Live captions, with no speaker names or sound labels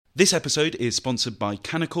This episode is sponsored by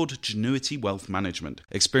Canaccord Genuity Wealth Management,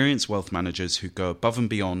 experienced wealth managers who go above and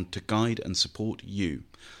beyond to guide and support you.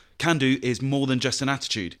 Can do is more than just an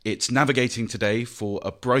attitude. It's navigating today for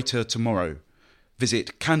a brighter tomorrow.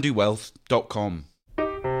 Visit candowealth.com.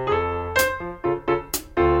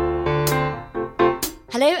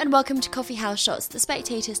 Hello and welcome to Coffee House Shots, the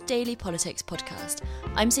Spectator's daily politics podcast.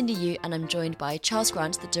 I'm Cindy Yu and I'm joined by Charles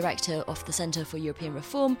Grant, the Director of the Centre for European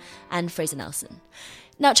Reform, and Fraser Nelson.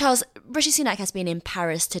 Now, Charles, Rishi Sunak has been in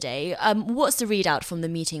Paris today. What's the readout from the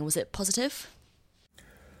meeting? Was it positive?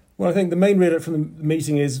 Well, I think the main readout from the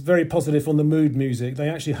meeting is very positive on the mood music. They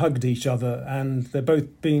actually hugged each other and they're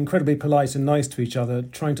both being incredibly polite and nice to each other,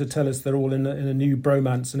 trying to tell us they're all in a new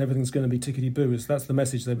bromance and everything's going to be tickety-boo. So that's the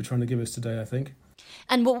message they were trying to give us today, I think.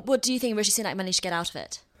 And what do you think Rishi Sunak managed to get out of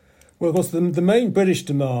it? Well, of course, the main British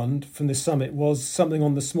demand from this summit was something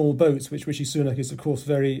on the small boats, which Rishi Sunak is, of course,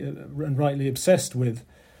 very and rightly obsessed with.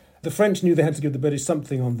 The French knew they had to give the British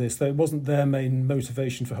something on this, though it wasn't their main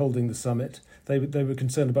motivation for holding the summit. They were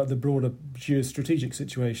concerned about the broader geostrategic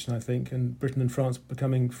situation, I think, and Britain and France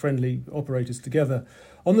becoming friendly operators together.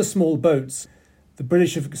 On the small boats, the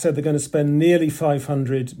British have said they're going to spend nearly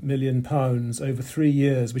 £500 million over 3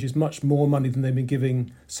 years, which is much more money than they've been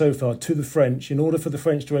giving so far to the French, in order for the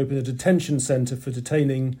French to open a detention centre for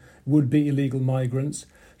detaining would-be illegal migrants,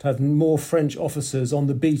 to have more French officers on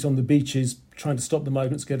the beat on the beaches trying to stop the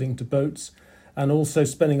migrants getting to boats, and also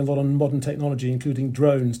spending a lot on modern technology, including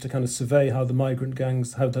drones, to kind of survey how the migrant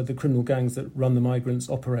gangs, how the criminal gangs that run the migrants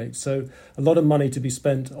operate. So a lot of money to be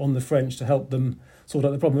spent on the French to help them sort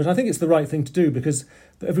out the problem. And I think it's the right thing to do because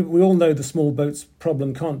we all know the small boats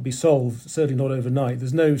problem can't be solved, certainly not overnight.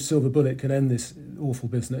 There's no silver bullet can end this awful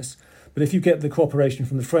business. But if you get the cooperation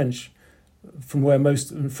from the French,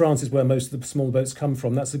 France is where most of the small boats come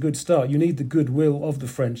from, that's a good start. You need the goodwill of the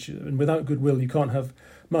French, and without goodwill you can't have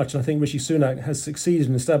much. And I think Rishi Sunak has succeeded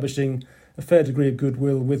in establishing a fair degree of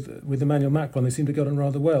goodwill with Emmanuel Macron. They seem to get on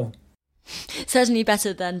rather well. Certainly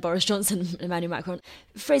better than Boris Johnson and Emmanuel Macron.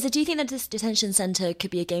 Fraser, do you think that this detention centre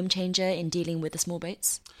could be a game changer in dealing with the small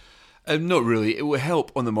boats? Not really. It will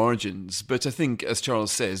help on the margins, but I think, as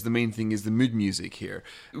Charles says, the main thing is the mood music here.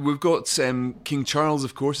 We've got King Charles,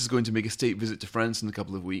 of course, is going to make a state visit to France in a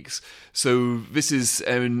couple of weeks. So this is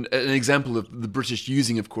an example of the British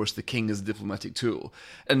using, of course, the king as a diplomatic tool.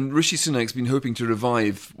 And Rishi Sunak's been hoping to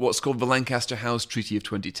revive what's called the Lancaster House Treaty of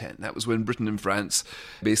 2010. That was when Britain and France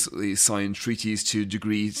basically signed treaties to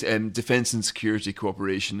degree defence and security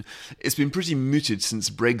cooperation. It's been pretty mooted since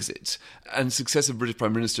Brexit, and successive British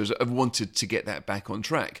Prime Ministers have wanted to get that back on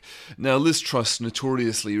track. Now, Liz Truss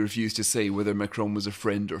notoriously refused to say whether Macron was a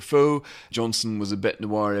friend or foe. Johnson was a bête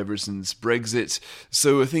noire ever since Brexit.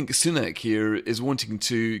 So I think Sunak here is wanting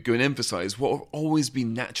to go and emphasise what have always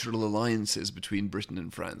been natural alliances between Britain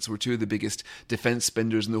and France. We're two of the biggest defence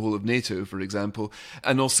spenders in the whole of NATO, for example.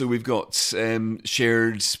 And also we've got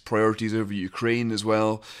shared priorities over Ukraine as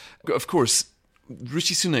well. Of course,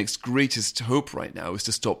 Rishi Sunak's greatest hope right now is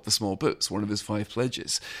to stop the small boats, one of his 5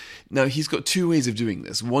 pledges. Now, he's got 2 ways of doing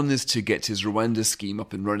this. One is to get his Rwanda scheme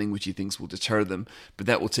up and running, which he thinks will deter them, but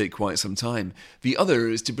that will take quite some time. The other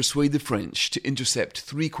is to persuade the French to intercept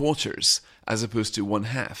 3/4, as opposed to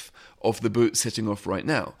 1/2, of the boats setting off right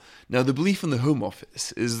now. Now, the belief in the Home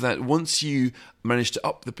Office is that once you manage to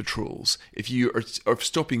up the patrols, if you are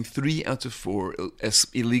stopping 3 out of 4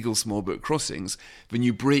 illegal small boat crossings, then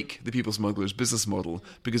you break the people smugglers' business model,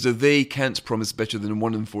 because if they can't promise better than a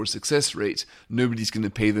 1 in 4 success rate, nobody's going to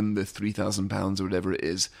pay them the £3,000 or whatever it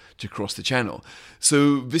is to cross the channel.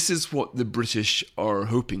 So this is what the British are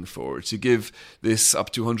hoping for, to give this up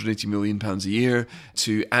to £180 million a year,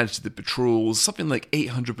 to add to the patrols, something like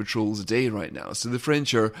 800 patrols a day right now. So the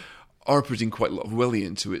French are putting quite a lot of welly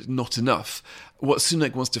into it, not enough. What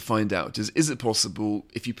Sunak wants to find out is it possible,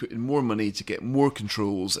 if you put in more money to get more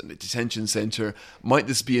controls and a detention centre, might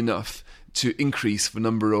this be enough to increase the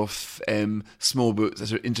number of small boats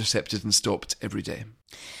that are intercepted and stopped every day?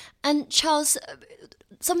 And Charles,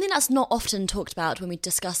 something that's not often talked about when we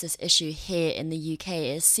discuss this issue here in the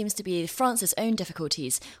UK seems to be France's own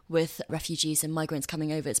difficulties with refugees and migrants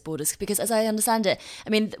coming over its borders. Because as I understand it,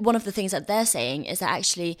 I mean, one of the things that they're saying is that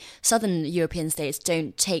actually southern European states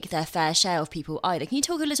don't take their fair share of people either. Can you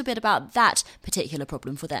talk a little bit about that particular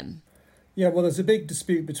problem for them? Yeah, well, there's a big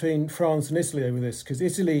dispute between France and Italy over this, because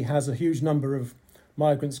Italy has a huge number of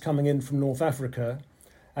migrants coming in from North Africa,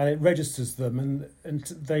 and it registers them, and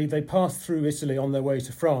they pass through Italy on their way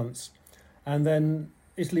to France, and then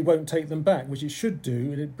Italy won't take them back, which it should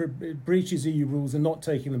do. It breaches EU rules in not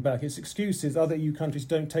taking them back. Its excuse is other EU countries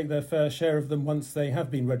don't take their fair share of them once they have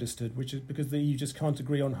been registered, which is because the EU just can't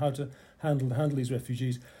agree on how to handle these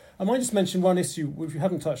refugees. I might just mention one issue which we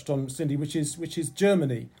haven't touched on, Cindy, which is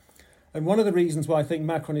Germany. And one of the reasons why I think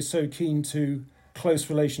Macron is so keen to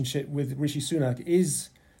close relationship with Rishi Sunak is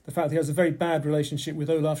the fact that he has a very bad relationship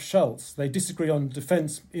with Olaf Scholz. They disagree on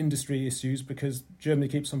defence industry issues because Germany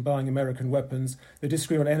keeps on buying American weapons. They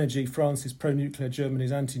disagree on energy. France is pro-nuclear, Germany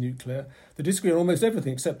is anti-nuclear. They disagree on almost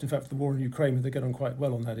everything except, in fact, for the war in Ukraine, where they get on quite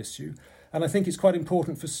well on that issue. And I think it's quite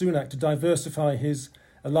important for Sunak to diversify his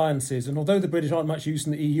alliances. And although the British aren't much use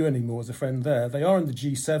in the EU anymore as a friend there, they are in the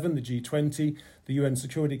G7, the G20, the UN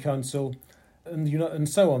Security Council, and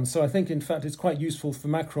so on. So I think, in fact, it's quite useful for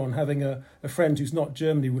Macron having a friend who's not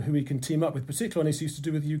Germany, who he can team up with, particularly on issues to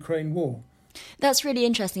do with the Ukraine war. That's really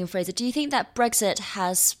interesting, Fraser. Do you think that Brexit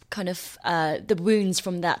has kind of, the wounds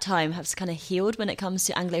from that time have kind of healed when it comes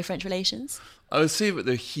to Anglo-French relations? I would say that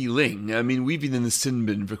they're healing. I mean, we've been in the sin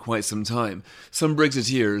bin for quite some time. Some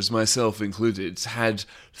Brexiteers, myself included, had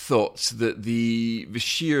thought that the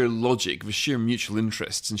sheer logic, the sheer mutual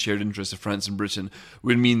interests and shared interests of France and Britain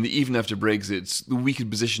would mean that even after Brexit, we could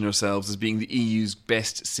position ourselves as being the EU's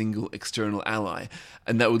best single external ally,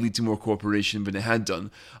 and that would lead to more cooperation than it had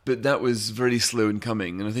done. But that was very slow in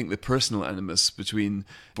coming, and I think the personal animus between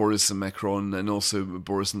Boris and Macron, and also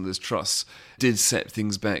Boris and Liz Truss, did set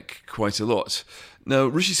things back quite a lot. Now,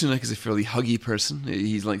 Rishi Sunak is a fairly huggy person.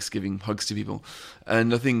 He likes giving hugs to people.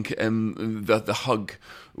 And I think that the hug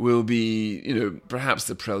will be, perhaps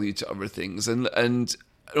the prelude to other things. And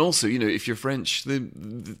also, if you're French,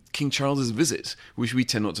 the King Charles's visit, which we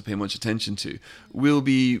tend not to pay much attention to, will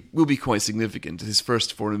be quite significant. His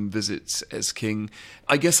first foreign visit as king.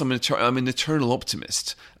 I guess I'm an eternal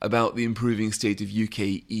optimist about the improving state of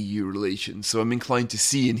UK-EU relations. So I'm inclined to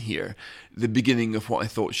see and hear the beginning of what I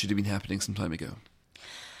thought should have been happening some time ago.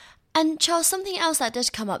 And Charles, something else that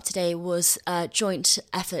did come up today was joint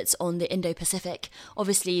efforts on the Indo-Pacific.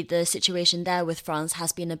 Obviously, the situation there with France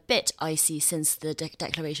has been a bit icy since the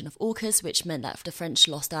declaration of AUKUS, which meant that the French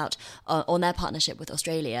lost out on their partnership with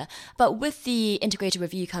Australia. But with the integrated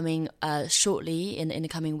review coming shortly in the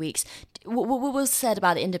coming weeks, what was said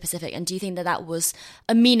about the Indo-Pacific, and do you think that was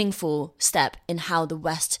a meaningful step in how the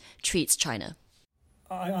West treats China?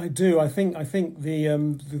 I do. I think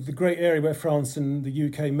the great area where France and the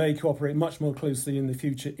UK may cooperate much more closely in the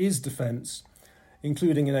future is defence,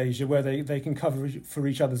 including in Asia, where they can cover for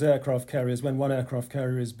each other's aircraft carriers. When one aircraft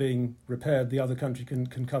carrier is being repaired, the other country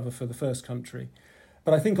can cover for the first country.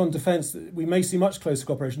 But I think on defence, we may see much closer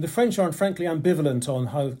cooperation. The French are, frankly, ambivalent on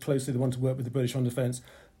how closely they want to work with the British on defence.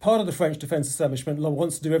 Part of the French defence establishment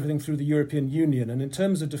wants to do everything through the European Union, and in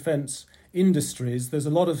terms of defence industries, there's a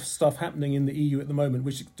lot of stuff happening in the EU at the moment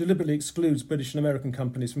which deliberately excludes British and American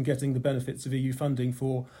companies from getting the benefits of EU funding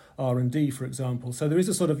for R&D, for example. So there is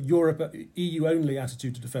a sort of Europe, EU-only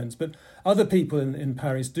attitude to defence. But other people in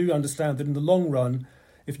Paris do understand that in the long run,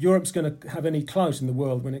 if Europe's going to have any clout in the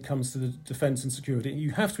world when it comes to the defence and security,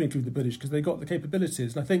 you have to include the British because they've got the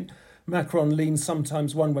capabilities. And I think Macron leans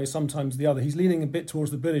sometimes one way, sometimes the other. He's leaning a bit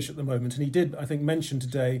towards the British at the moment. And he did, I think, mention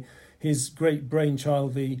today his great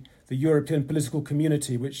brainchild, the European Political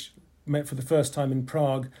Community, which met for the first time in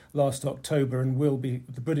Prague last October, and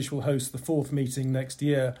the British will host the fourth meeting next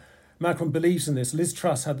year. Macron believes in this. Liz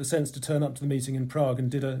Truss had the sense to turn up to the meeting in Prague and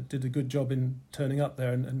did a good job in turning up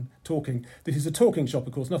there and talking. This is a talking shop,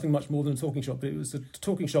 of course, nothing much more than a talking shop, but it was a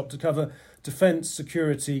talking shop to cover defence,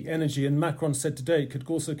 security, energy, and Macron said today it could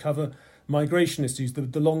also cover migration issues.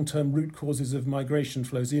 The long-term root causes of migration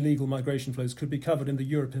flows, illegal migration flows, could be covered in the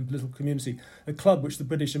European Political Community, a club which the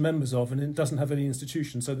British are members of, and it doesn't have any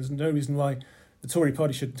institutions, so there's no reason why the Tory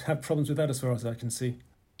party should have problems with that as far as I can see.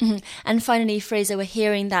 Mm-hmm. And finally, Fraser, we're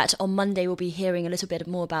hearing that on Monday we'll be hearing a little bit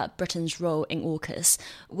more about Britain's role in AUKUS.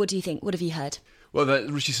 What do you think? What have you heard? Well, that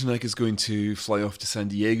Rishi Sunak is going to fly off to San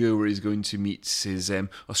Diego, where he's going to meet his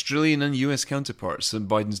Australian and US counterparts. And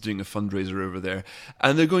Biden's doing a fundraiser over there.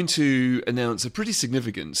 And they're going to announce a pretty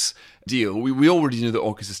significant deal. We already know that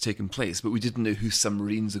AUKUS has taken place, but we didn't know who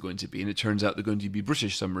submarines are going to be. And it turns out they're going to be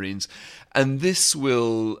British submarines. And this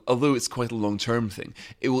will, although it's quite a long-term thing,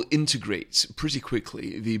 it will integrate pretty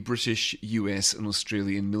quickly the British, US and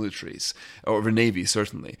Australian militaries, or the Navy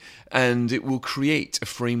certainly. And it will create a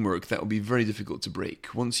framework that will be very difficult to break.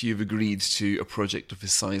 Once you've agreed to a project of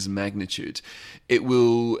this size and magnitude, it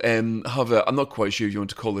will have I'm not quite sure if you want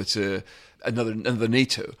to call it another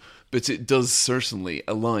NATO, but it does certainly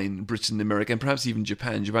align Britain, America, and perhaps even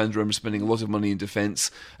Japan. Japan's, remember, spending a lot of money in defence.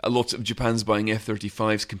 A lot of Japan's buying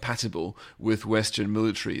F-35s compatible with Western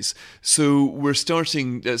militaries. So we're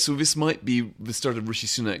starting. So this might be the start of Rishi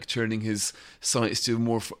Sunak turning his sights to a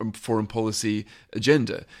more foreign policy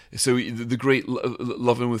agenda. So the great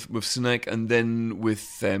loving with Sunak, and then with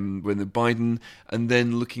Biden, and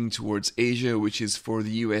then looking towards Asia, which is for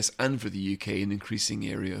the US and for the UK an increasing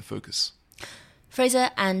area of focus. Fraser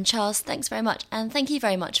and Charles, thanks very much, and thank you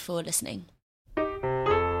very much for listening.